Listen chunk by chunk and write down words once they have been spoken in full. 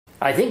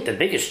I think the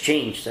biggest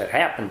change that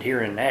happened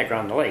here in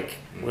Niagara-on-the-Lake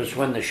was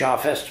when the Shaw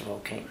Festival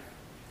came.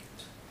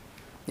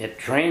 It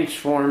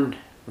transformed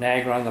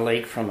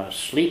Niagara-on-the-Lake from a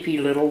sleepy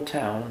little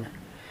town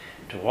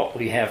to what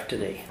we have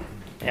today.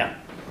 Yeah.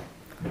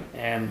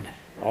 And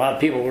a lot of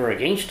people were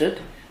against it,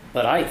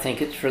 but I think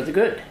it's for the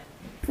good.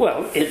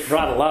 Well, it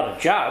brought a lot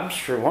of jobs,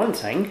 for one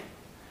thing.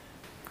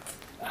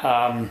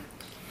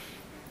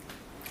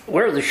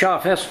 Where the Shaw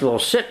Festival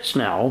sits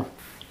now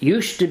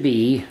used to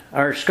be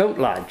our scout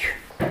lodge.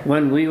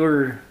 When we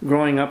were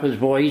growing up as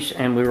boys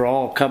and we were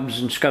all Cubs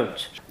and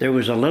Scouts, there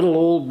was a little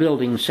old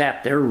building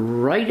sat there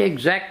right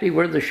exactly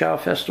where the Shaw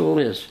Festival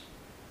is.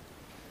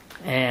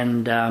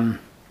 And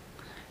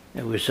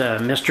it was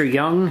Mr.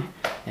 Young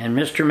and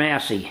Mr.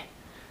 Massey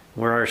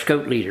were our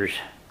scout leaders.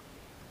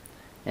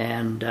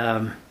 And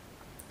when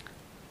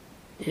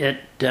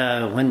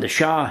the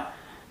Shaw,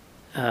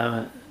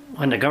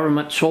 when the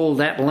government sold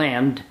that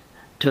land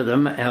to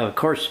them, of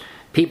course,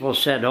 people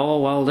said, oh,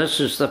 well, this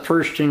is the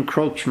first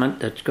encroachment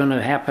that's going to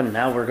happen.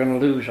 Now we're going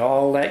to lose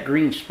all that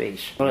green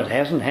space. Well, it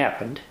hasn't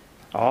happened.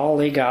 All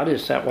they got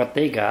is that what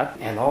they got,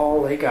 and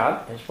all they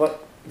got is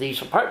what these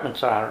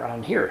apartments are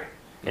on here.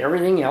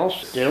 Everything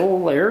else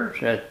still there,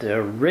 at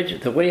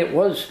the way it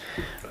was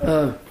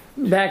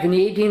back in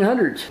the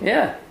 1800s.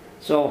 Yeah.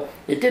 So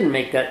it didn't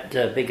make that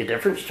big a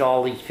difference to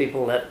all these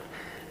people that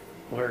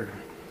were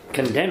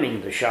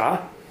condemning the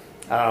Shaw.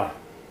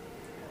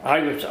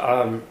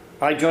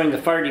 I joined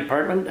the fire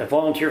department, a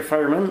volunteer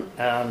fireman.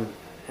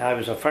 I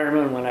was a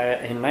fireman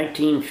in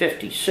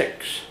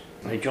 1956.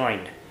 I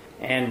joined,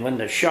 and when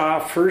the Shaw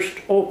first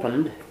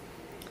opened,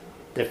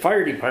 the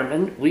fire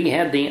department, we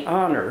had the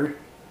honor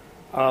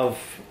of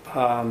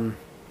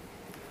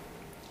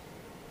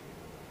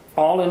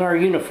all in our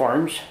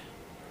uniforms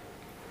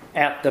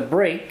at the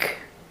break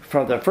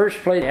for the first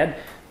plate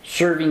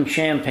serving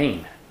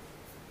champagne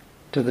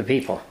to the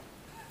people.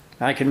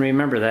 I can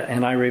remember that,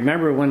 and I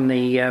remember when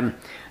the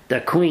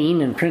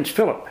Queen and Prince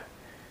Philip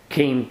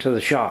came to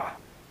the Shaw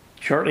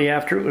shortly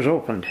after it was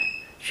opened.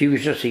 She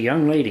was just a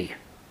young lady,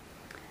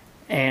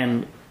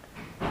 and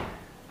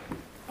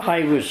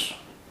I was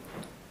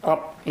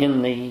up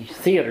in the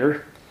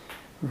theater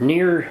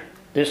near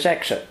this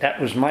exit.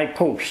 That was my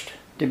post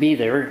to be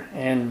there,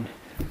 and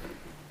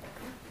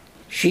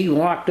she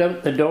walked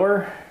out the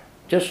door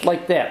just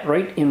like that,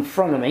 right in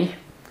front of me,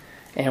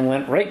 and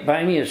went right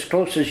by me as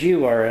close as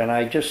you are, and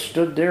I just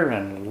stood there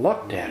and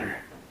looked at her.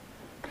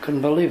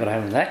 Couldn't believe it.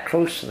 I'm that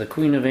close to the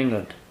Queen of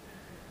England.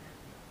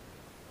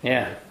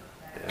 Yeah,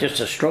 just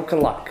a stroke of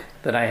luck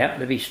that I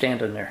happened to be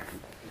standing there.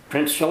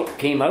 Prince Philip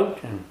came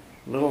out, and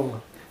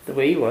the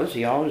way he was,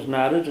 he always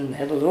nodded and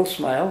had a little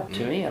smile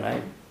to me,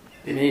 and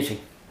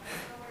amazing.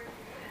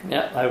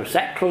 Yeah, I was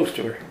that close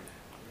to her.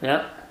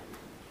 Yeah,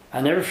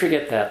 I never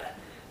forget that.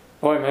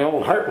 Boy, my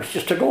old heart was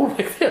just a going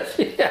like this.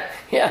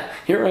 Yeah,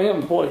 here I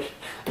am, boys,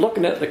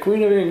 looking at the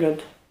Queen of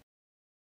England.